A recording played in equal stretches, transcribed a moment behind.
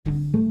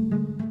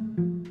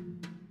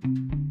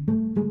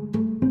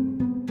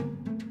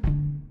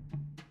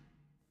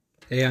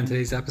Hey, on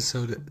today's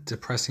episode,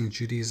 Depressing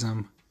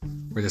Judaism,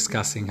 we're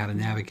discussing how to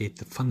navigate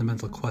the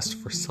fundamental quest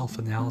for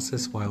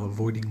self-analysis while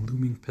avoiding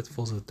looming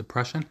pitfalls of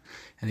depression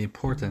and the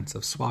importance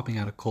of swapping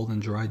out a cold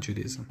and dry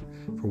Judaism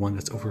for one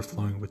that's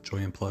overflowing with joy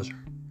and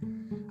pleasure.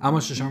 I'm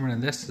Moshe Sharman,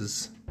 and this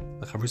is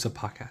the Chavrusa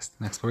Podcast,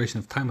 an exploration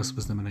of timeless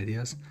wisdom and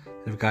ideas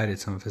that have guided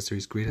some of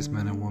history's greatest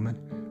men and women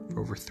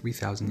for over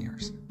 3,000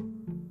 years.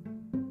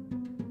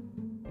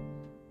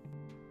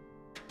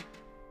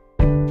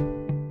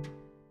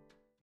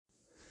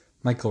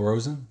 Michael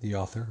Rosen, the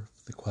author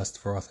of The Quest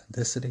for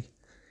Authenticity,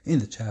 in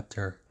the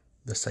chapter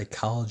The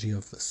Psychology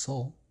of the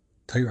Soul,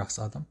 Toras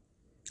Adam,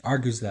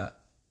 argues that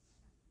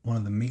one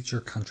of the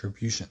major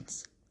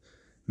contributions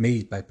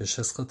made by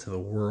Peshiska to the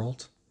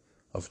world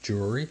of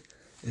Jewry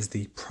is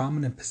the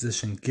prominent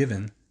position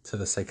given to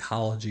the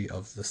psychology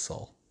of the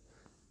soul.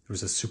 There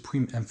was a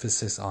supreme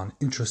emphasis on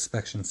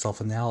introspection,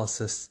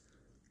 self-analysis,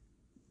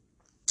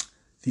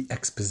 the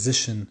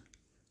exposition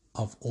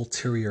of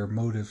ulterior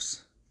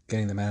motives,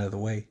 getting them out of the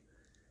way,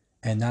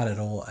 and not at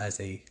all as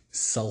a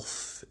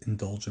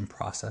self-indulgent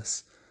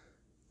process.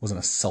 It wasn't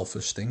a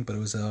selfish thing, but it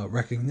was a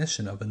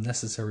recognition of a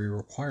necessary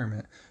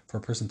requirement for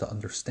a person to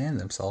understand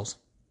themselves,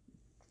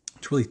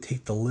 to really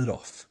take the lid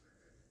off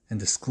and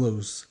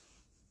disclose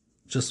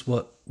just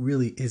what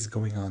really is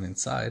going on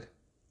inside.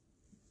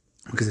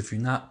 Because if you're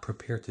not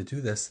prepared to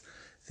do this,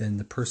 then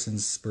the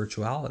person's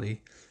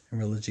spirituality and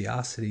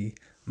religiosity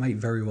might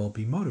very well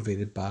be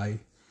motivated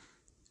by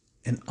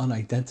an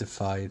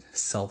unidentified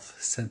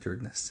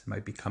self-centeredness. It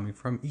might be coming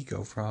from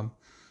ego, from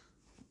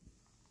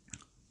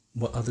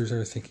what others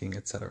are thinking,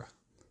 etc.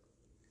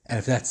 And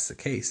if that's the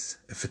case,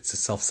 if it's a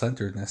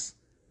self-centeredness,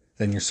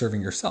 then you're serving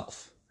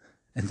yourself.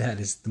 And that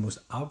is the most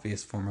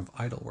obvious form of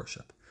idol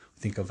worship.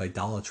 We think of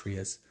idolatry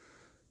as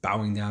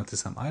bowing down to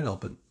some idol,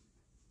 but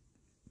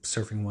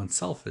serving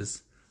oneself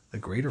is a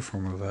greater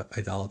form of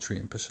idolatry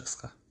in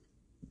Peshiska.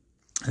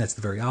 And that's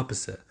the very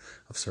opposite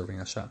of serving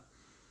Hashem.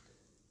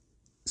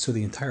 So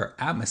the entire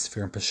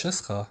atmosphere in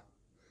Peshiska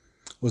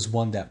was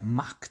one that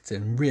mocked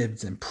and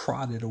ribbed and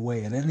prodded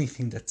away at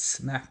anything that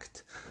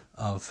smacked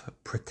of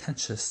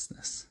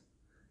pretentiousness,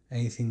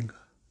 anything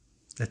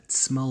that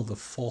smelled of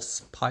false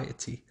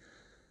piety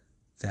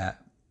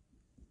that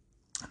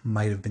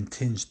might have been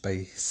tinged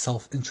by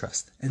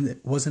self-interest. And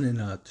it wasn't in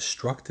a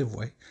destructive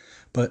way,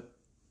 but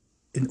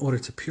in order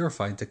to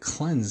purify and to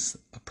cleanse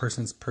a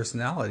person's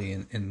personality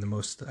in the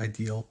most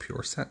ideal,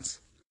 pure sense.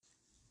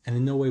 And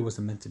in no way was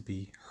it meant to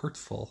be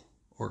hurtful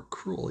or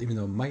cruel, even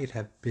though it might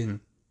have been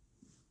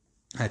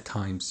at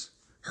times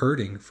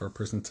hurting for a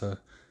person to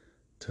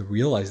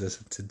realize this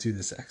and to do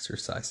this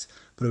exercise.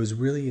 But it was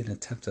really an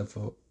attempt of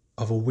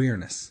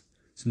awareness,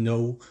 to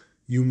know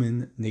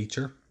human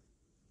nature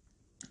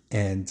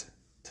and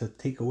to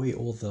take away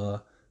all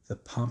the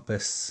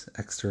pompous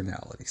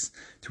externalities,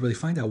 to really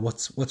find out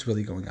what's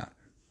really going on.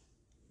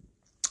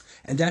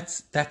 And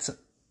that's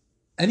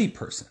any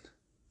person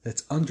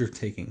that's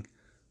undertaking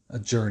a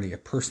journey, a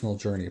personal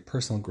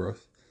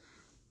growth,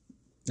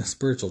 a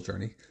spiritual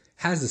journey,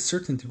 has a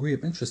certain degree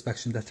of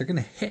introspection that they're going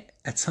to hit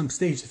at some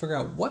stage to figure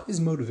out what is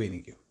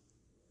motivating you.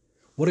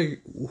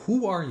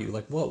 Who are you?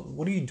 Like,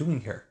 what are you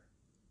doing here?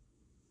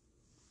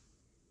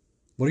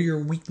 What are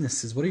your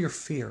weaknesses? What are your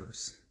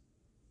fears?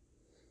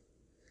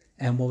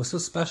 And what was so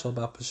special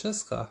about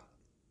Peshiska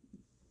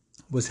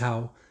was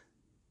how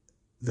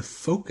the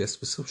focus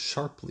was so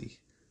sharply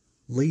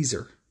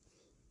laser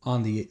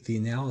on the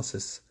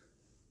analysis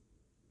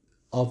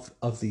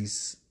of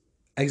these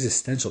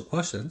existential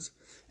questions.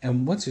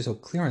 And once you're so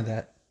clear on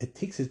that,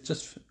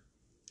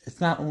 it's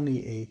not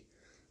only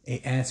a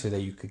answer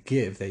that you could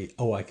give,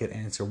 I could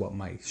answer what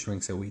my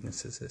strengths and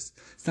weaknesses is.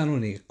 It's not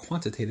only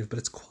quantitative, but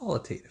it's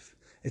qualitative.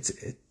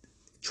 It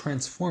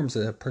transforms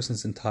a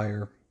person's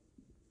entire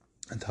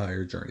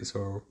journey.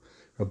 So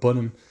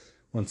Rabbanim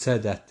once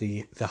said that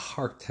the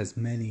heart has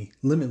many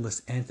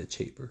limitless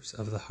antechambers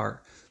of the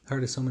heart. The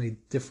heart has so many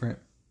different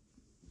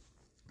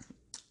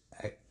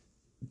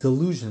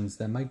delusions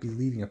that might be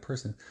leading a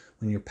person.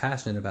 When you're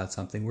passionate about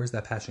something, where's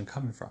that passion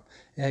coming from?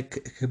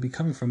 It could be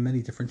coming from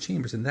many different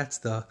chambers, and that's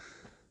the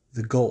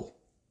goal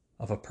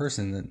of a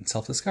person in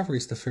self-discovery,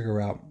 is to figure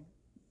out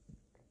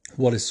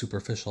what is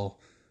superficial,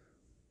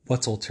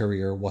 what's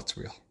ulterior, what's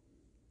real.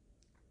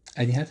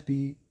 And you have to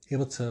be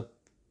able to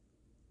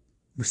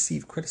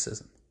receive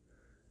criticism.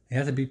 You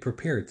have to be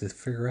prepared to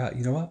figure out,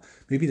 you know what,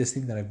 maybe this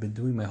thing that I've been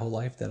doing my whole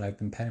life, that I've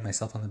been patting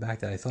myself on the back,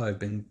 that I thought I've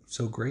been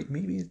so great,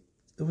 maybe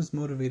it was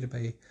motivated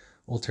by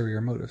ulterior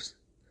motives.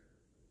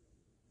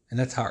 And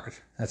that's hard.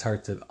 That's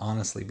hard to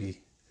honestly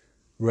be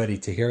ready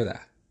to hear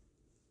that,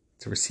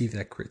 to receive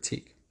that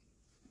critique.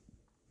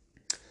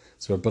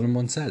 So Rabbanim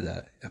once said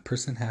that a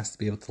person has to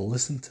be able to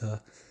listen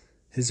to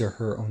his or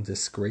her own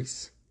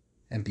disgrace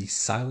and be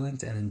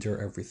silent and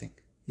endure everything.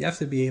 You have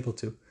to be able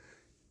to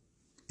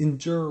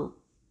endure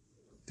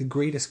the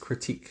greatest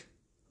critique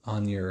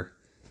on your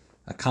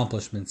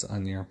accomplishments,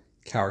 on your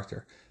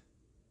character.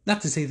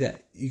 Not to say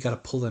that you got to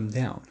pull them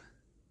down,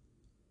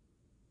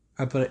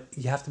 but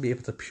you have to be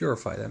able to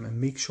purify them and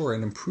make sure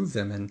and improve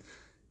them and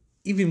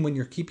even when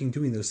you're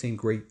doing those same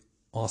great,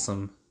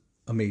 awesome,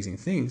 amazing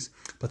things,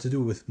 but to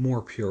do it with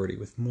more purity,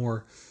 with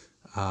more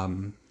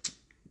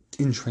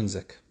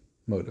intrinsic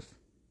motive.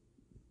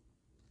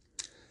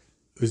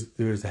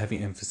 There was a heavy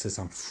emphasis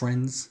on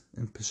friends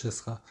in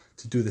Peshischa,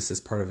 to do this as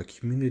part of a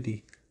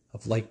community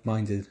of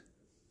like-minded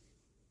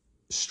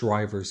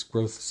strivers,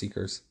 growth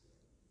seekers.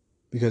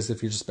 Because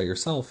if you're just by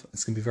yourself,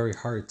 it's going to be very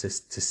hard to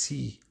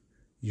see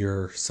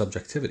your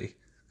subjectivity,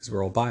 because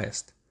we're all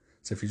biased.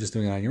 So if you're just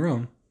doing it on your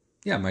own,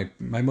 yeah,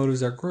 my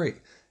motives are great.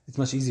 It's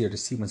much easier to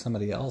see when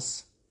somebody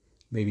else,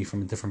 maybe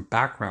from a different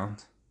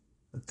background,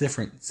 a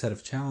different set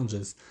of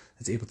challenges,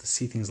 is able to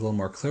see things a little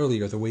more clearly,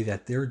 or the way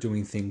that they're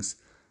doing things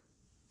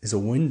is a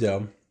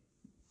window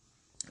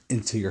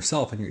into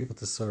yourself, and you're able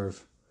to sort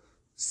of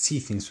see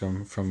things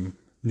from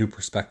new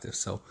perspectives.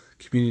 So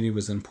community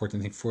was an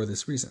important thing for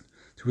this reason,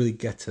 to really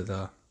get to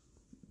the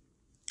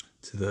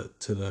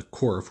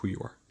core of who you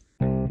are.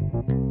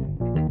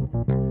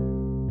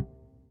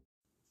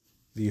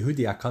 The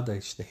Yehudi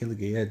HaKadosh, the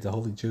Heilige Yid, the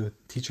holy Jew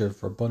teacher of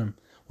Rabbanim,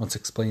 once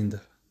explained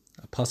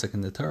a pasuk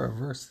in the Torah,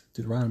 verse,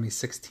 Deuteronomy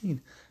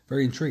 16,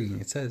 very intriguing.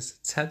 It says,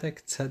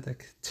 Tzedek,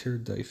 tzedek,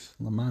 tirdoif,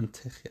 laman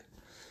tichya.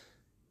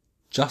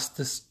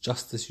 Justice,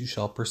 justice you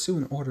shall pursue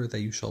in order that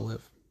you shall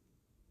live.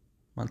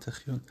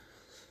 Mantichyon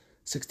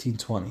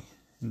 16:20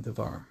 in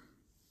Devarim.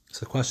 So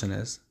the question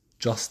is,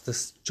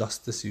 justice,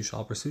 justice you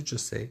shall pursue.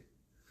 Just say,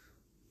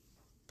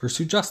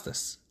 pursue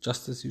justice.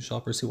 Justice you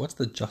shall pursue. What's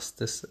the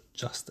justice?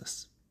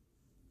 Justice.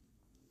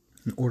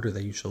 In order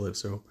that you shall live.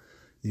 So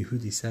the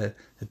Yehudi said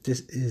that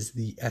this is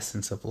the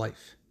essence of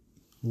life.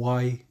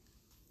 Why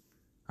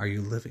are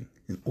you living?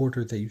 In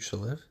order that you shall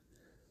live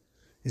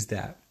is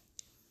that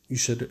you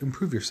should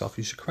improve yourself.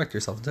 You should correct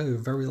yourself until your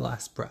very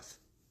last breath.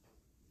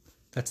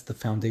 That's the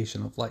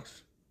foundation of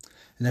life.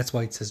 And that's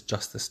why it says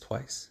justice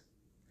twice.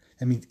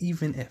 That means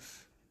even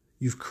if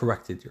you've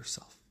corrected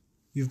yourself,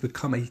 you've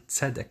become a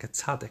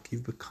tzaddik,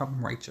 you've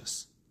become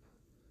righteous,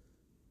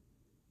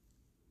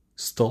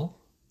 still,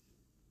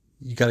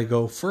 you got to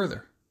go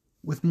further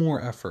with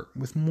more effort,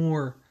 with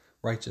more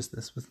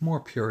righteousness, with more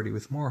purity,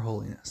 with more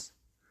holiness.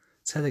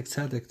 Tzedek,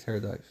 tzedek,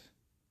 terdaif.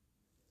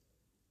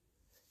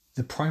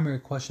 The primary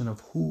question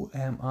of who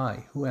am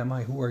I? Who am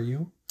I? Who are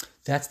you?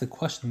 That's the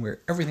question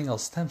where everything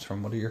else stems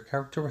from. What are your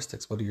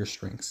characteristics? What are your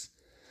strengths?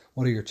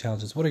 What are your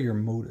challenges? What are your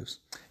motives?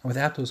 And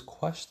without those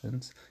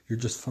questions, you're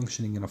just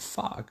functioning in a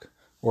fog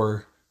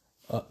or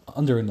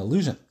under an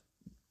illusion.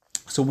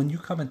 So when you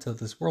come into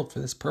this world for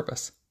this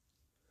purpose,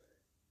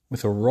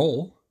 with a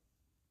role,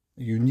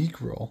 a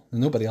unique role that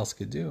nobody else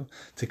could do,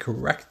 to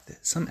correct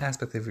some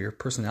aspect of your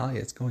personality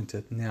that's going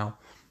to now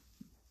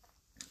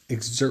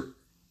exert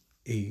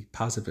a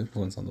positive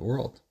influence on the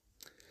world,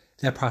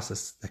 that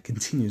process that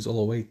continues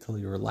all the way till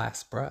your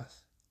last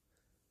breath,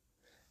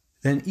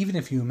 then even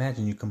if you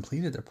imagine you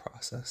completed the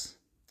process,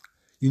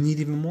 you need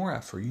even more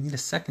effort. You need a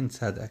second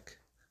tzedek,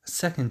 a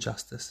second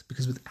justice,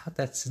 because without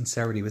that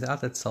sincerity,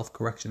 without that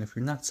self-correction, if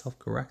you're not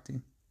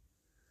self-correcting,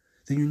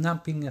 then you're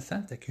not being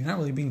authentic. You're not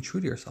really being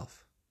true to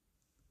yourself,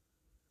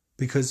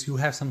 because you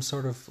have some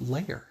sort of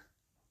layer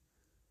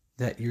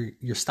that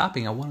you're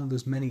stopping at one of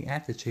those many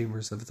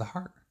antechambers of the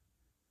heart,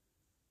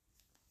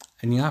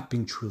 and you're not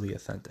being truly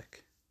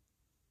authentic.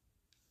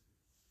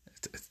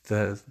 It's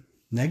the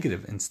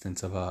negative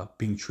instance of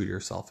being true to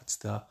yourself. It's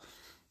the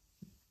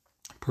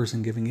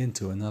person giving in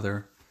to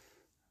another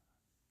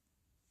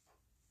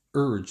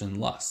urge and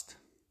lust,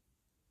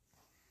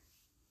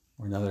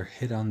 or another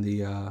hit on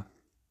the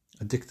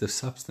addictive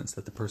substance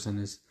that the person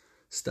is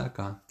stuck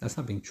on. That's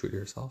not being true to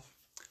yourself.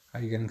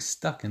 You're getting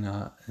stuck in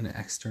an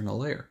external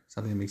layer,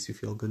 something that makes you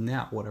feel good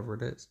now, whatever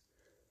it is.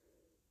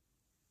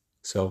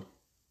 So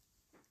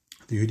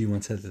the Yehudi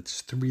once said that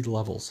there's three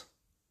levels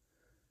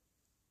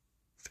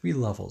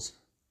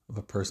of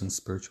a person's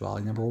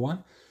spirituality. Number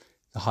one,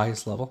 the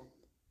highest level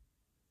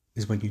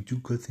is when you do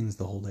good things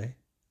the whole day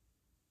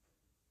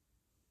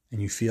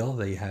and you feel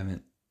that you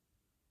haven't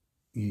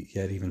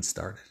yet even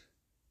started.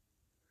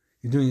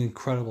 You're doing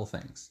incredible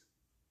things,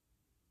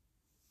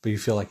 but you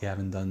feel like you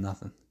haven't done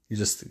nothing. You're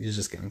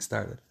just getting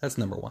started. That's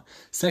number one.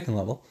 Second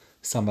level,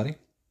 somebody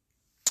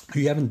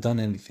who you haven't done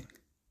anything,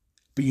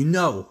 but you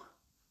know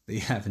that you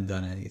haven't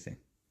done anything.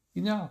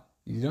 You know.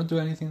 You don't do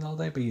anything all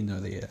day, but you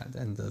know that you had.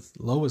 And the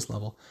lowest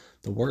level,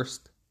 the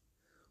worst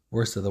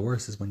of the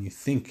worst, is when you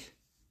think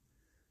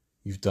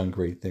you've done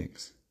great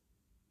things.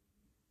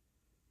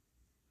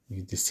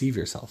 You deceive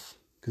yourself,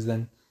 because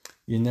then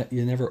you're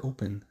never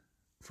open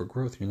for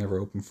growth. You're never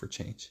open for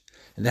change.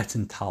 And that's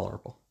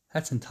intolerable.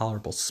 That's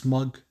intolerable.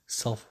 Smug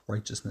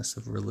self-righteousness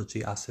of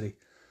religiosity,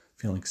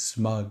 feeling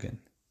smug and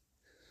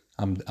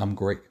I'm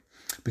great.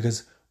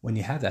 Because when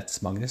you have that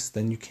smugness,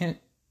 then you can't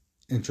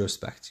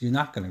introspect. You're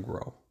not going to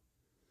grow.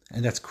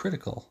 And that's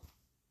critical.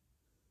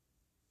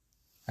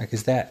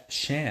 Because that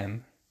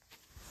sham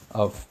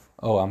of,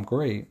 oh, I'm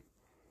great,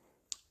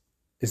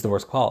 is the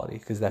worst quality.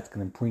 Because that's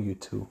going to bring you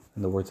to,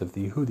 in the words of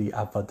the Yehudi,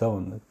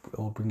 avadon. It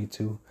will bring you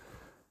to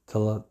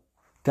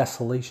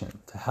desolation,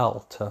 to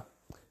hell,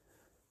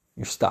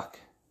 you're stuck.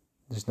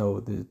 There's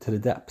to the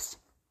depths.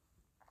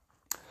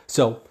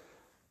 So,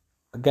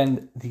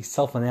 again, the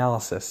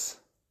self-analysis,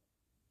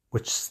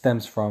 which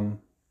stems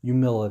from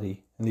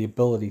humility and the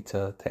ability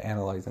to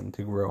analyze and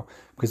to grow.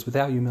 Because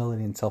without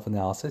humility and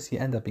self-analysis, you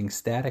end up being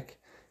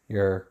static.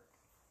 You're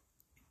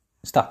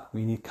stuck.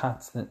 We need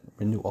constant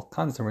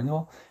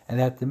renewal. And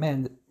that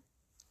demand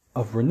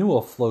of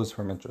renewal flows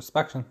from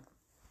introspection,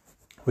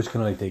 which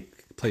can only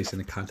take place in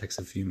the context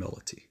of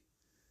humility.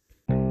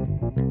 But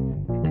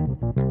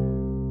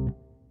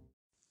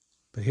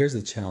here's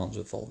the challenge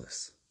with all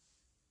this.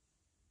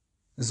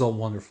 This is all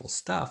wonderful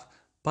stuff,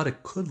 but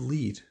it could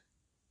lead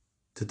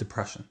to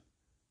depression.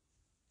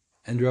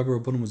 And Rabbi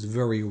Rabbanim was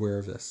very aware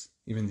of this.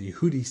 Even the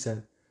Yehudi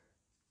said,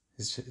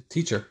 his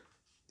teacher,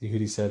 the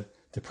Yehudi said,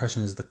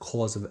 depression is the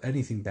cause of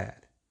anything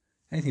bad.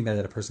 Anything bad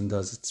that a person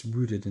does, it's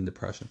rooted in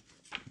depression.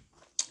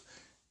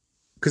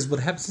 Because what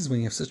happens is when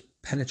you have such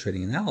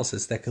penetrating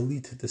analysis, that could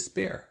lead to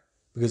despair.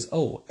 Because,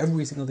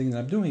 every single thing that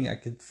I'm doing, I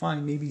could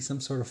find maybe some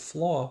sort of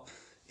flaw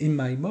in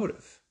my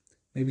motive.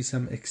 Maybe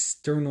some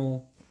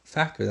external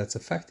factor that's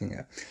affecting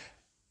it.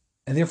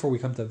 And therefore we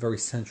come to a very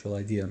central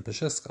idea in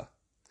Peshiska,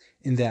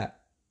 in that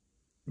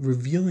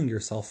revealing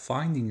yourself,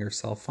 finding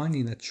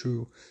that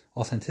true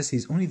authenticity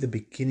is only the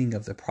beginning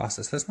of the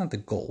process. That's not the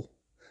goal.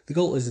 The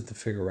goal isn't to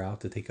figure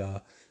out, to take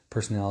a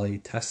personality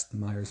test,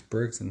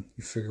 Myers-Briggs, and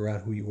you figure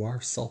out who you are,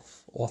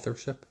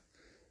 self-authorship.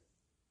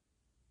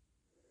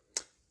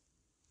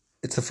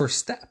 It's the first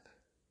step.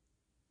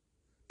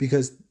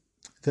 Because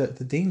the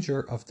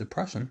danger of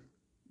depression,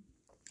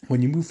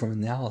 when you move from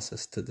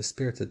analysis to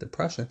despair to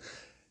depression,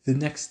 the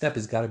next step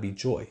has got to be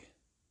joy,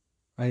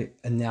 right?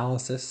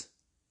 Analysis,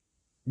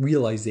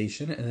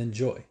 realization, and then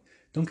joy.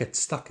 Don't get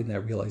stuck in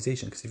that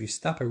realization, because if you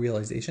stop at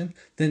realization,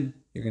 then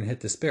you're going to hit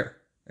despair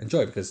and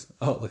joy because,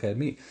 look at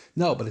me.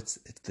 No, but it's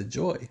the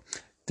joy.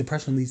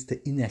 Depression leads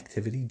to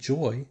inactivity.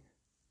 Joy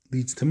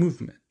leads to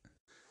movement.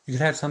 You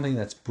could have something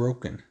that's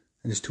broken,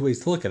 and there's two ways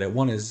to look at it.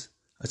 One is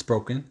it's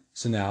broken,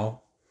 so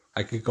now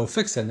I could go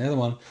fix it. And the other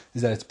one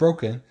is that it's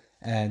broken,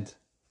 and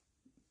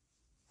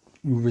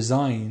you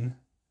resign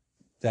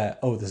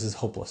that, this is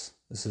hopeless.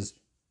 This is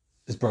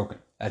broken.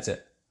 That's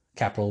it.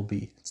 Capital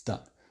B. It's done.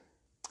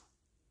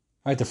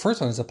 All right, the first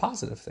one is a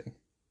positive thing.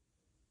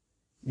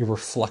 You're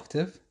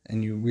reflective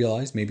and you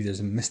realize maybe there's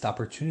a missed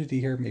opportunity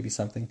here. Maybe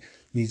something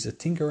needs a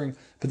tinkering,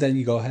 but then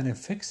you go ahead and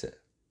fix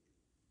it.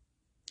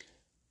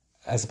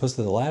 As opposed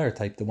to the latter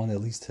type, the one that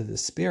leads to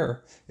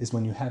despair, is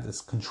when you have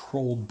this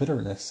controlled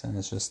bitterness and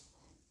it's just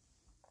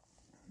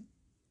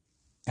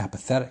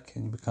apathetic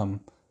and you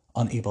become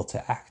unable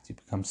to act. You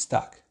become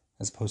stuck.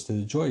 As opposed to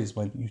the joy is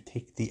when you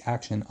take the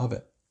action of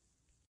it.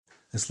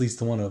 This leads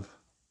to one of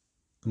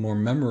the more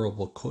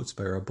memorable quotes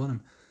by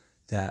Rabbanim,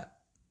 that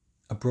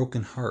a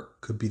broken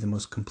heart could be the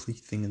most complete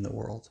thing in the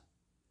world.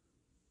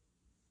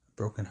 A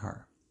broken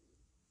heart.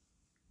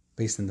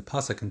 Based in the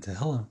Pasuk in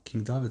Tehillim,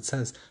 King David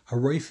says,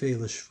 Haroife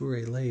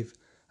l'shvurei lev,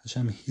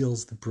 Hashem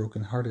heals the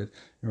brokenhearted.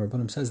 And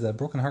Rabbanim says that a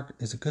broken heart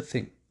is a good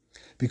thing,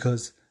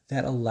 because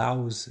that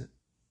allows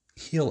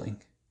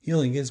healing.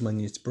 Healing is when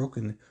it's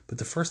broken, but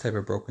the first type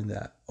of broken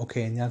that,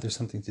 and now there's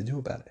something to do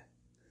about it.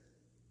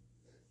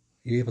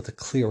 You're able to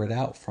clear it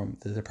out from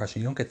the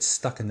depression. You don't get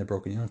stuck in the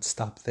broken. You don't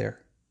stop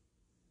there.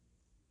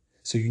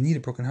 So you need a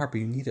broken heart, but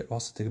you need it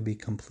also to be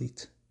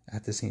complete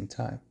at the same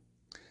time.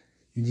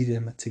 You need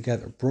them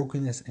together,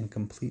 brokenness and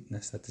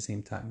completeness at the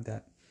same time.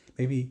 That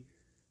maybe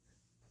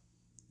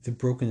the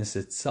brokenness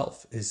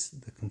itself is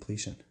the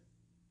completion.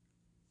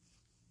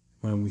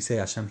 When we say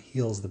Hashem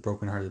heals the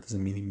broken heart, it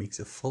doesn't mean He makes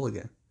it full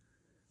again,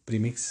 but He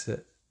makes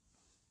it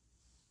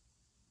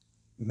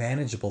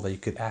manageable that you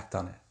could act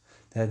on it.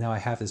 That now I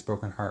have this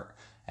broken heart,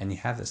 and you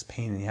have this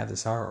pain, and you have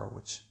this sorrow,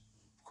 which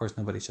of course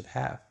nobody should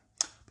have.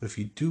 But if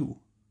you do,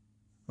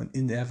 when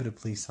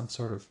inevitably some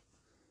sort of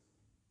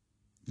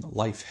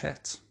life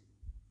hits,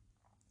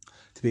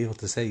 to be able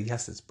to say,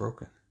 yes, it's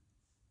broken,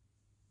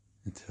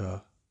 and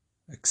to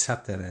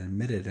accept it and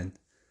admit it and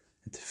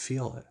to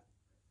feel it,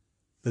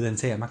 but then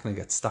say, I'm not going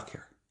to get stuck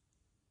here.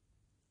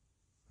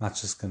 I'm not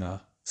just going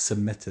to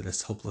submit to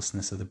this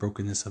hopelessness of the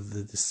brokenness of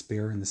the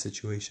despair in the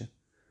situation.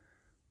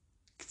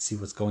 You can see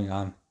what's going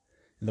on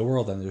in the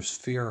world, and there's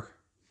fear,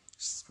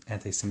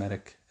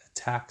 anti-Semitic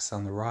attacks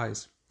on the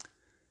rise,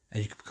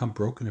 and you can become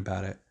broken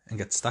about it and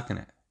get stuck in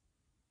it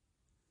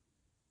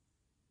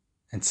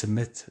and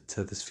submit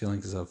to this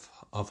feelings of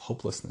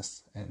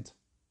hopelessness and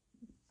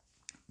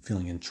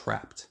feeling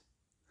entrapped.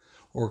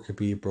 Or it could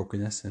be a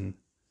brokenness and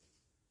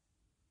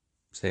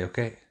say,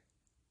 okay,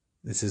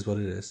 this is what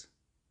it is.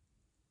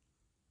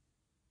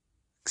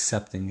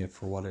 Accepting it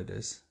for what it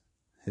is.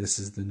 This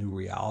is the new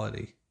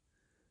reality.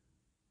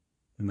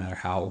 No matter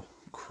how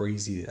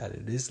crazy that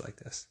it is like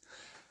this.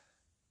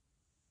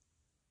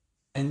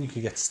 And you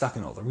could get stuck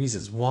in all the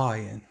reasons why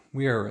and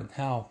where and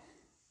how.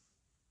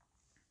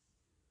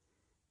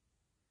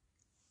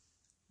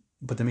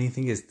 But the main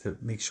thing is to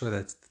make sure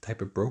that it's the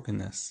type of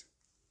brokenness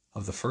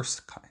of the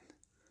first kind.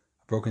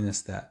 A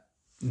brokenness that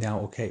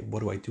now, what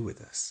do I do with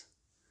this?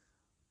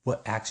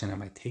 What action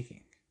am I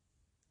taking?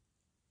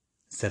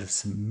 Instead of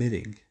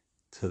submitting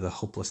to the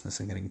hopelessness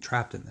and getting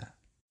trapped in that.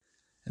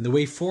 And the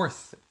way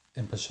forth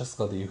in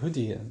Pashescha, the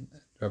Yehudi and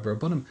Rabbi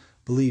Rabbanim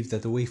believed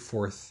that the way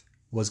forth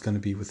was going to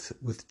be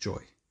with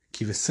joy.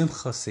 Kiva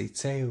simcha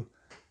seitzeu.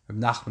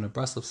 Rabbi Nachman of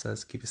Breslov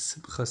says, Kiva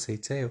simcha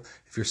seitzeu.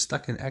 If you're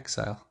stuck in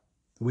exile,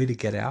 the way to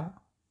get out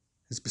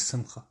is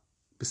besimcha.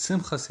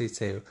 Besimcha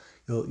seitzeu.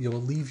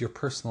 You'll leave your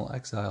personal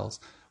exiles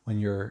when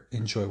you're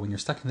in joy, when you're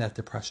stuck in that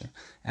depression.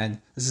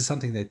 And this is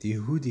something that the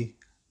Yehudi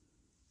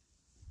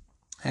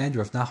and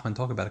Rav Nachman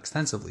talk about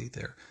extensively.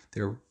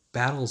 Their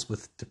battles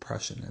with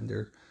depression and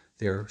their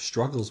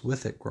struggles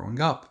with it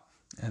growing up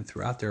and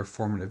throughout their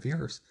formative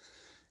years.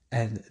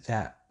 And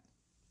that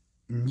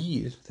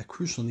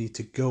crucial need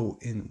to go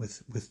in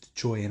with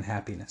joy and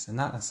happiness, and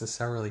not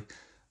necessarily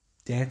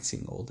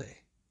dancing all day,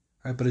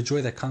 right? But a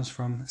joy that comes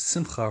from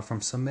simcha,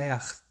 from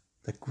sameach,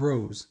 that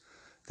grows,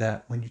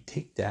 that when you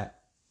take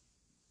that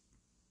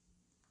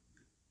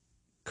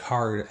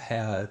card,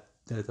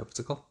 what's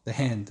it called? The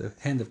hand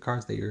of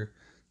cards that you're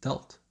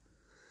dealt,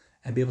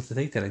 and be able to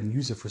take that and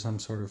use it for some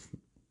sort of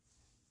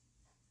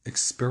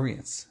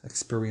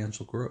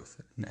experiential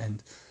growth,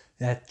 and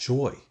that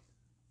joy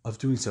of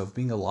doing so, of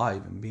being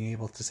alive and being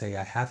able to say,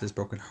 I have this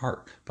broken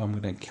heart, but I'm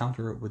going to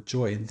encounter it with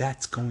joy, and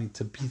that's going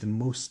to be the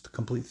most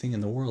complete thing in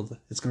the world.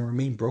 It's going to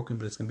remain broken,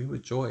 but it's going to be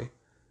with joy.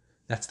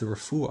 That's the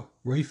refuah.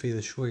 Reifei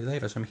the shuri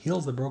lev. Hashem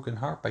heals the broken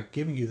heart by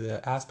giving you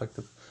the aspect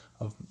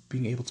of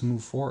being able to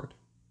move forward.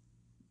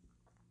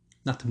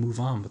 Not to move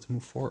on, but to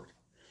move forward.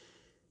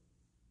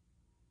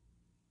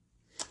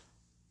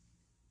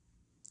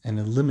 And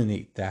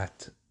eliminate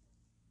that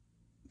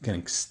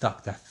getting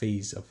stuck, that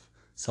phase of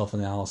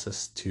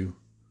self-analysis to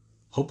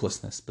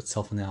hopelessness, but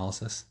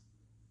self-analysis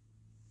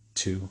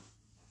to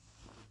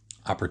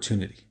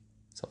opportunity.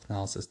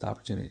 Self-analysis to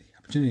opportunity.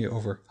 Opportunity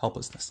over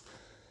helplessness.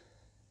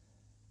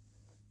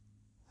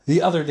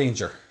 The other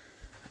danger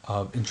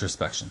of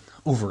introspection,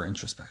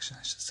 over-introspection,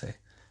 I should say,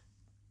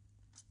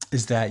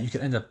 is that you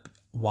could end up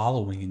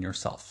wallowing in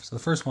yourself. So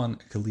the first one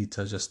could lead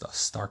to just a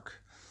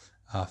stark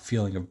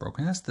feeling of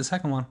brokenness. The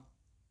second one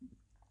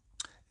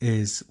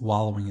is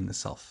wallowing in the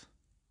self.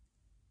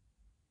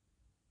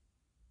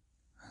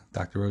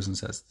 Dr. Rosen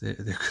says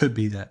there could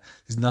be that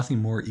there's nothing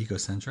more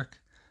egocentric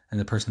than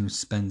the person who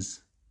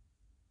spends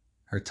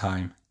her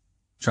time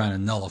trying to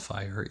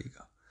nullify her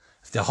ego.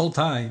 If the whole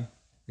time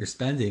you're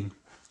spending,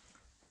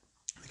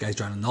 the guy's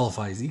trying to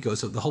nullify his ego,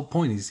 so the whole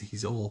point is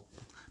he's all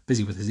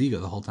busy with his ego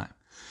the whole time.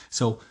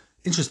 So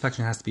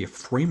introspection has to be a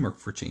framework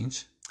for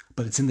change,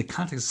 but it's in the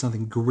context of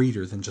something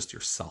greater than just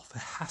yourself.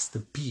 It has to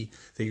be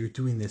that you're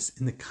doing this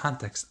in the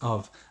context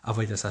of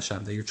Avodas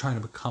Hashem, that you're trying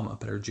to become a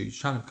better Jew, you're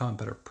trying to become a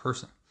better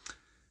person.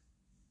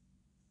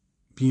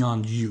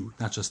 Beyond you,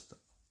 not just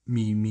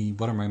me,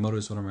 what are my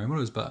motives,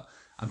 but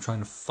I'm trying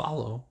to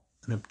follow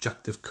an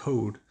objective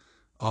code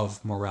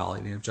of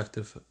morality, an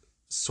objective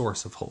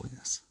source of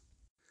holiness.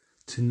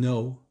 To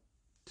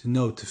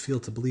feel,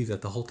 to believe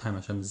that the whole time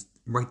Hashem is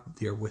right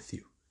there with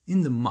you,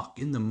 in the muck,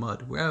 in the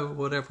mud, wherever,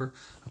 whatever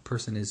a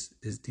person is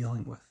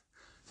dealing with,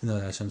 to know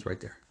that Hashem's right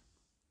there.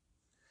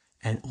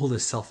 And all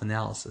this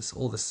self-analysis,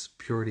 all this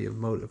purity of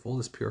motive, all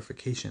this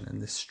purification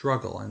and this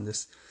struggle and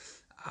this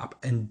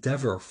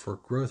endeavor for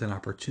growth and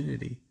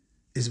opportunity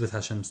is with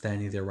Hashem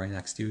standing there right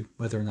next to you,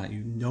 whether or not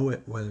you know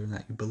it, whether or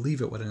not you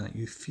believe it, whether or not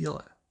you feel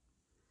it.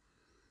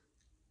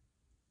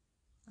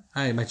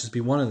 It might just be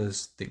one of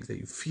those things that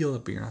you feel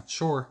it, but you're not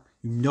sure.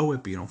 You know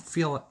it, but you don't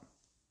feel it.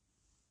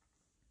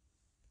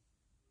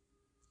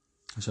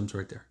 Hashem's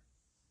right there.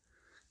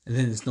 And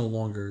then it's no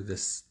longer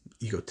this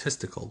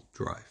egotistical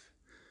drive,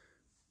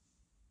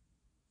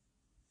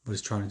 but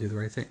it's trying to do the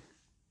right thing,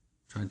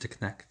 trying to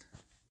connect.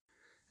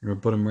 And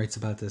Rabbanim writes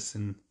about this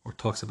or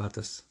talks about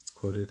this. It's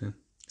quoted in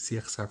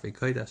Siach Sarfei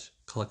Kodesh,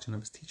 collection of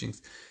his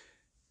teachings,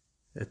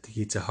 that the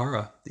Yetzer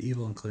Hara, the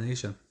evil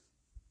inclination,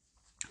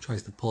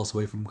 tries to pull us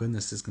away from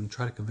goodness, is going to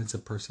try to convince a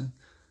person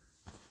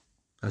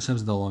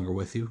Hashem's no longer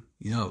with you.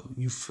 You know,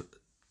 you've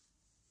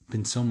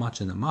been so much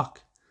in the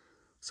muck,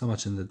 so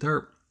much in the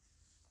dirt,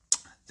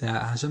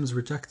 that Hashem's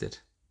rejected,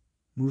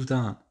 moved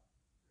on.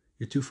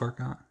 You're too far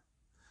gone.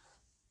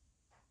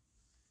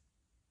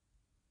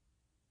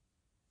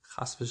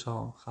 Chas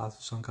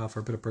v'shalom, God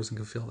forbid a person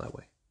could feel that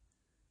way.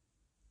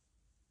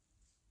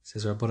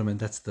 Says Rabbanim, and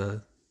that's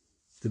the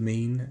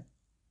main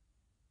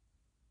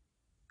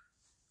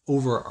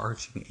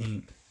overarching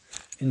aim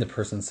in the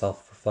person's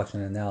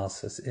self-reflection and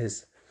analysis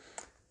is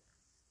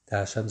that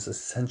Hashem's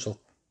essential,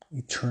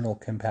 eternal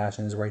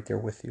compassion is right there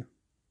with you.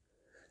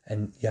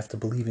 And you have to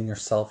believe in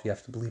yourself, you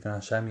have to believe in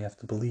Hashem, you have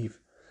to believe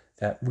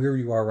that where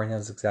you are right now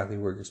is exactly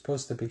where you're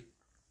supposed to be.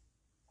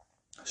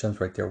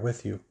 Hashem's right there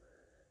with you.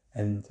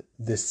 And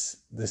this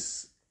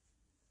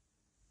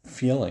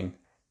feeling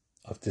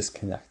of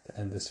disconnect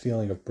and this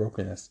feeling of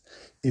brokenness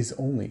is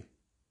only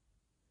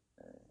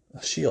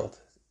a shield.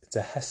 It's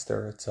a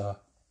hester. It's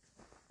a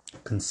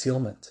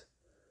concealment.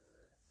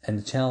 And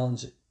the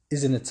challenge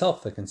is in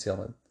itself the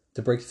concealment,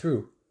 to break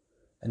through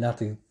and not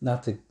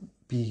to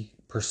be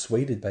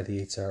persuaded by the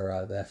Yetzer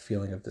Hara, that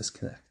feeling of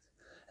disconnect,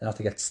 and not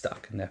to get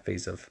stuck in that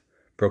phase of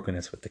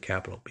brokenness with the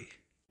capital B.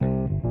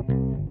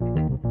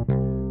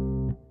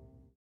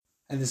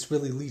 And this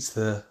really leads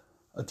to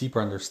a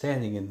deeper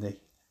understanding in the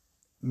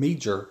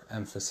major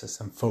emphasis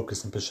and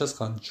focus and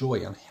Pesheska on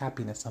joy, on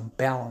happiness, on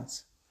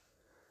balance.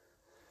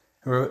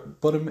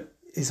 But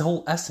his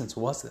whole essence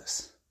was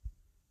this.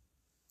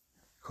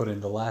 According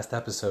to the last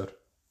episode,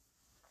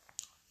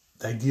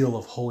 the ideal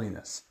of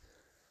holiness.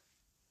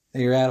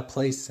 That you're at a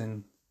place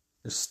and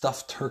there's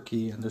stuffed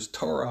turkey and there's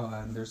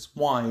Torah and there's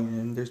wine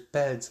and there's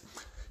beds.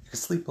 You can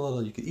sleep a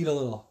little, you can eat a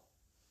little,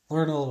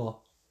 learn a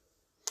little.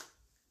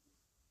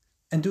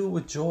 And do it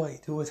with joy,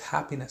 do it with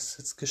happiness.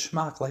 It's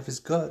geschmack, life is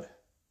good.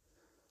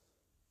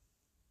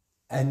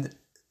 And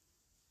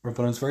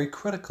Rabbanan is very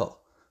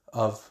critical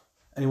of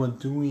anyone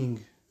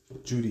doing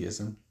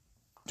Judaism,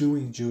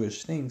 doing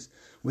Jewish things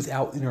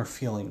without inner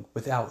feeling,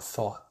 without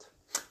thought,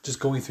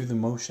 just going through the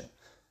motion.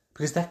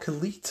 Because that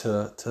could lead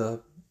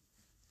to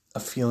a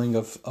feeling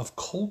of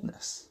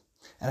coldness.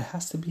 And it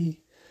has to be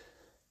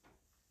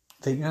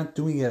that you're not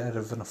doing it out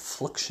of an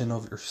affliction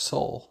of your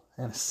soul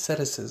and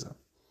asceticism.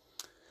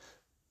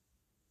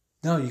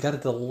 No, you got to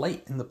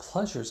delight in the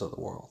pleasures of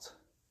the world.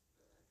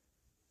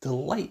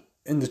 Delight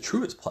in the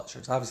truest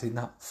pleasures. Obviously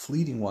not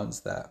fleeting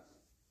ones that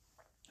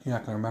you're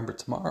not going to remember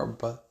tomorrow,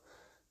 but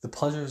the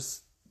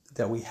pleasures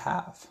that we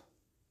have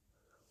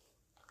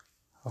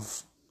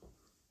of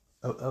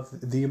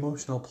the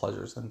emotional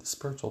pleasures and the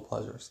spiritual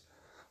pleasures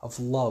of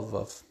love,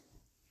 of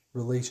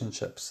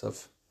relationships,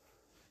 of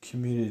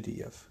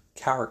community, of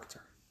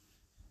character.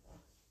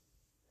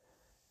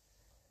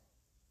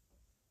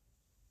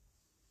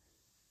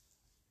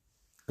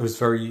 It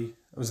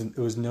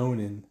was known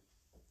in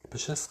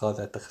Peshiska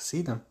that the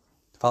Hasidim,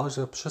 the followers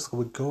of Peshiska,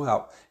 would go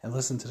out and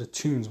listen to the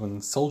tunes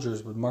when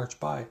soldiers would march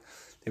by.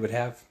 They would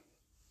have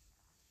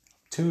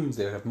tunes,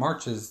 they would have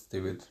marches, they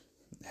would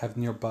have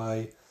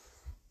nearby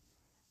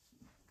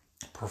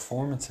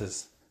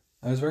performances.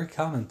 It was very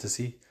common to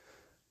see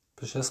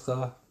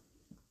Peshiska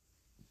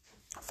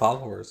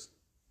followers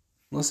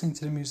listening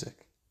to the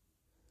music.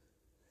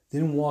 They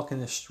didn't walk in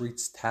the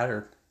streets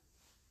tattered,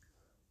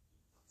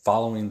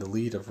 following the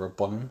lead of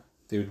Rabbanan.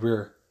 They would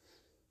wear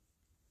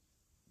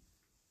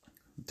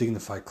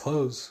dignified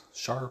clothes,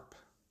 sharp,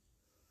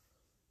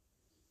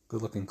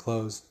 good-looking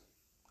clothes.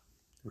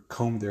 They would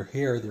comb their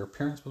hair. Their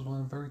appearance was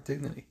one of very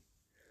dignity.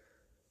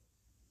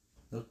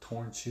 No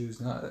torn shoes.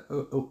 No,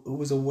 it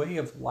was a way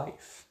of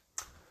life.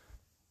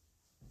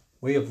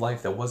 Way of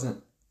life that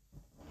wasn't...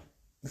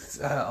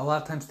 a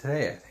lot of times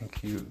today, I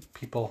think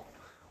people,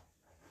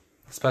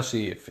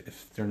 especially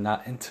if they're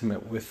not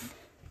intimate with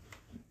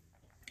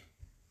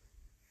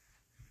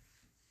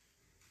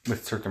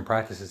certain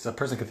practices. A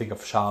person could think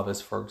of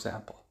Shabbos, for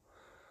example.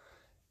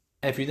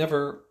 And if you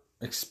never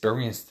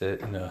experienced it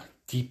in a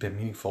deep and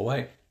meaningful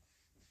way,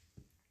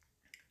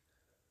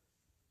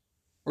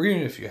 or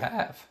even if you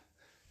have,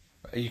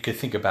 you could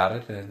think about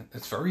it, and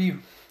it's very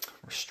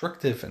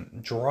restrictive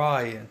and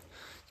dry, and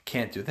you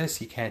can't do this,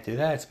 you can't do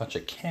that, it's a bunch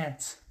of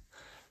can'ts.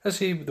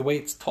 Especially the way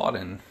it's taught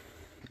in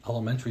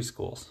elementary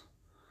schools.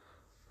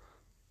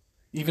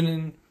 Even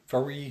in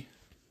very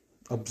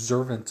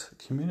observant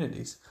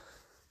communities.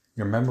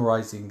 You're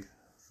memorizing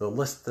the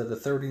list of the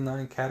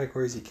 39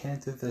 categories. You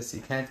can't do this, you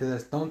can't do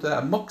this, don't do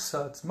that.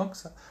 Muksa, it's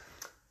muksa.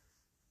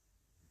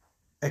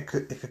 It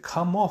could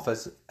come off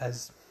as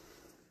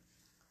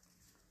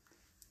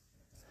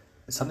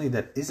something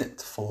that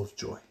isn't full of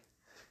joy.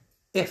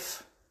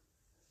 If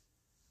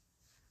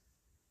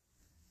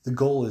the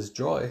goal is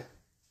joy,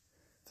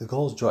 if the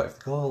goal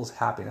is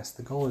happiness,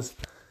 the goal is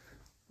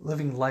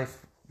living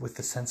life with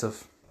the sense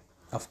of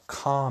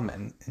calm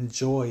and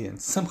joy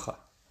and simcha.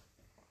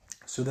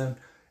 So then,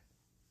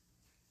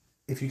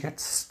 if you get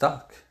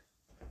stuck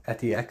at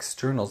the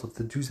externals of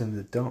the do's and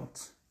the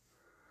don'ts,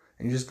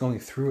 and you're just going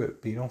through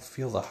it, but you don't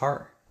feel the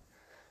heart,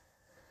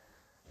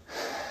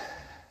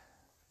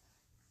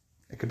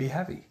 it could be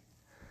heavy.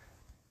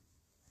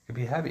 It could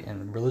be heavy,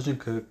 and religion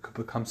could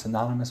become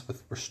synonymous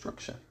with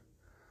restriction.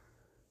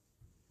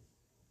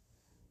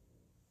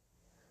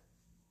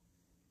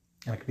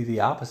 And it could be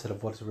the opposite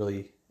of what it's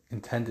really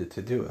intended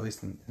to do, at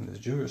least in the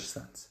Jewish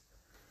sense.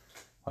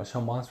 What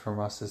Hashem wants from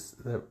us is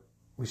that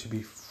we should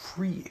be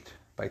freed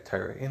by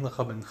Torah. You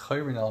gotta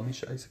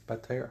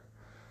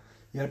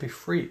be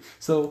free.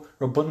 So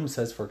Rabbanim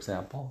says, for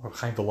example, or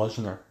Chaim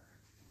Volozhiner,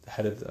 the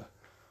head of the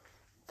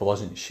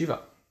Volozhin Yeshiva,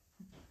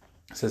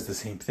 says the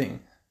same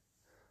thing.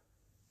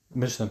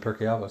 Mishnah in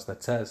Pirkei Avos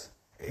that says,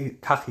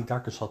 "Kachi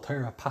darka shel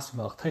Torah pasu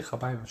melachtecha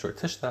b'ayim shor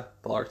tishta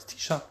b'la'aretz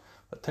tisha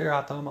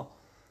v'Torah ha'tamal."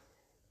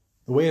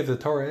 The way of the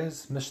Torah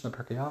is Mishnah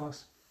Pirkei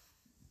Avos.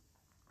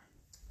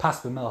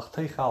 Pas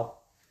b'melachtecha,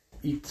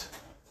 eat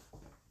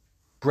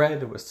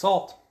bread with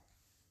salt,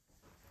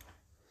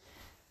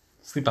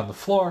 sleep on the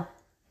floor.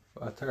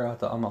 Torah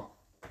ha'tamal.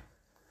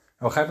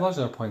 Now Chaim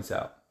Volozhiner points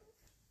out,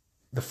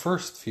 the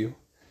first few,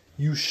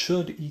 you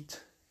should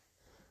eat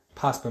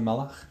pas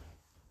b'melach,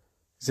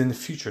 is in the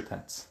future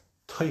tense.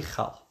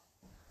 Toichal.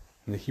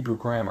 In the Hebrew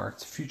grammar,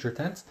 it's future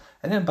tense.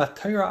 And then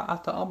Torah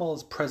ha'tamal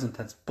is present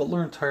tense. But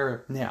learn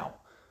Torah now.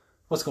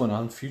 What's going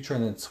on? Future,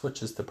 and then it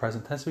switches to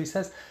present tense. So he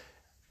says,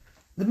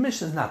 The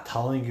Mishnah is not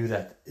telling you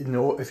that,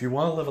 if you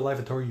want to live a life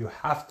of Torah, you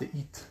have to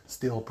eat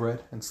stale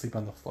bread and sleep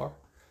on the floor.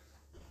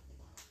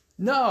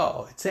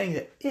 No, it's saying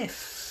that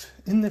if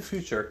in the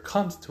future it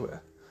comes to it,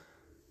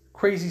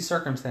 crazy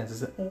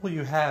circumstances, and all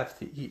you have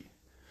to eat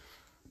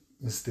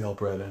is stale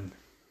bread and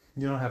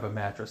you don't have a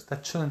mattress,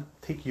 that shouldn't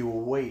take you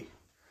away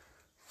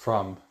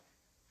from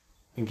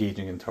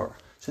engaging in Torah.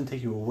 It shouldn't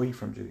take you away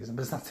from Judaism.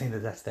 But it's not saying that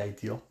that's the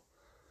ideal.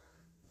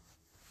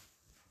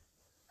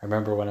 I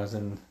remember when I was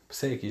in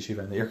Passaic Yeshiva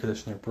and the air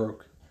conditioner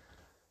broke.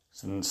 It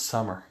was in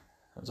summer.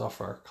 I was off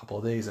for a couple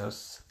of days. I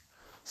was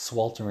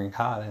sweltering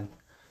hot and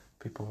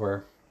people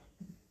were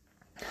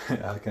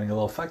getting a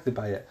little affected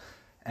by it.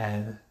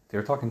 And they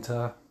were talking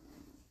to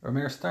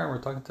Rameir Stern, we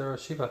were talking to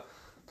Shiva,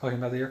 talking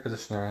about the air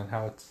conditioner and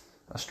how it's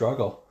a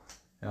struggle,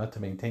 to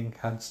maintain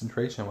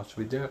concentration. What should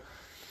we do?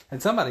 And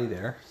somebody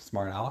there,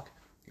 smart aleck,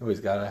 you always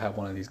got to have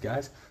one of these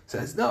guys,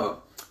 says,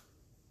 no,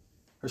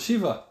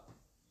 Shiva,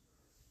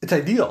 it's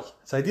ideal.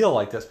 It's ideal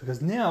like this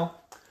because now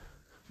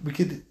we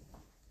could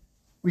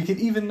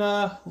even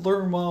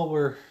learn while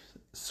we're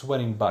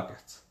sweating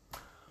buckets. We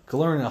could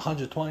learn at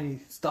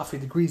 120 stuffy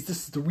degrees.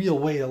 This is the real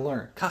way to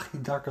learn.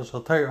 Kachi darkal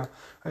shel Torah.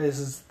 This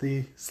is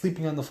the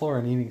sleeping on the floor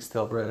and eating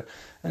stale bread.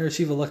 And Rav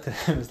Shiva looked at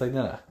him and was like,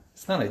 no,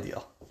 it's not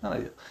ideal. It's not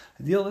ideal.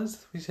 Ideal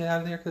is we should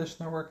have the air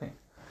conditioner working.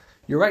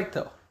 You're right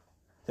though.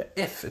 That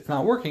if it's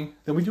not working,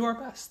 then we do our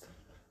best.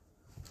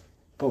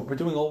 But we're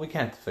doing all we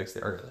can to fix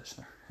the air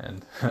conditioner.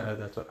 And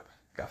that's what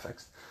got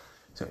fixed.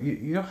 So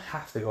you don't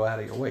have to go out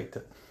of your way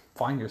to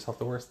find yourself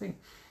the worst thing.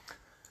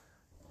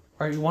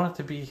 Right? You want it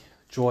to be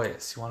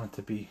joyous. You want it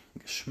to be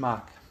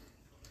geschmack.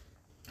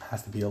 It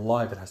has to be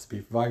alive. It has to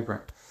be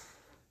vibrant.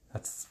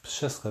 That's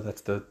Peshiska.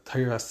 That's the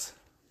Teiras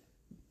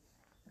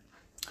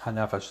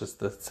HaNefesh. That's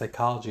the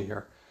psychology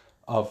here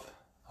of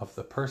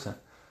the person.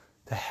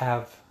 To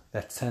have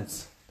that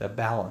sense, that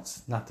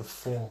balance, not to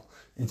fall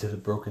into the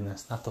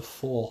brokenness, not to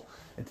fall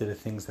into the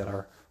things that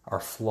are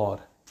flawed,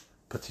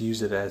 but to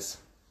use it as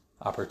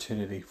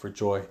opportunity for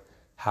joy,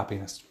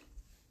 happiness.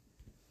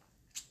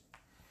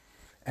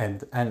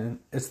 And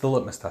it's the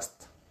litmus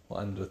test. We'll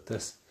end with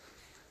this.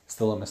 It's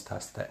the litmus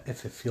test that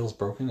if it feels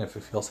broken, if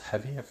it feels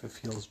heavy, if it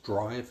feels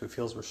dry, if it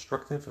feels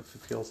restrictive, if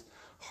it feels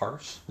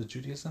harsh, the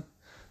Judaism,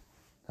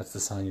 that's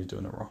the sign you're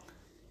doing it wrong.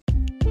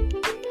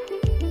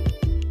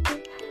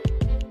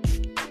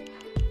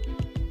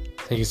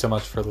 Thank you so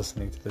much for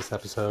listening to this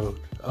episode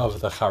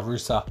of the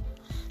Chavrusa.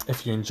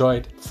 If you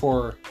enjoyed,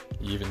 before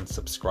you even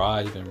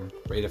subscribe and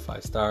rate it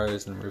 5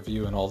 stars and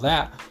review and all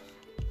that,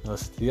 and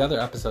listen to the other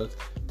episodes,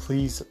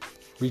 please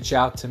reach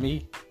out to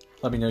me.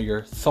 Let me know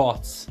your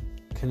thoughts,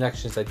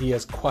 connections,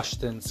 ideas,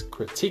 questions,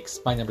 critiques.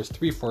 My number is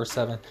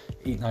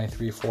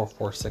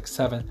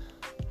 347-893-4467.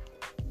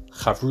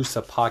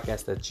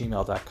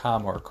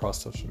 chavrusapodcast@gmail.com or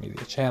across social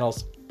media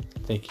channels.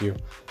 Thank you.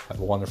 Have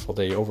a wonderful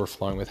day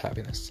overflowing with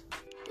happiness.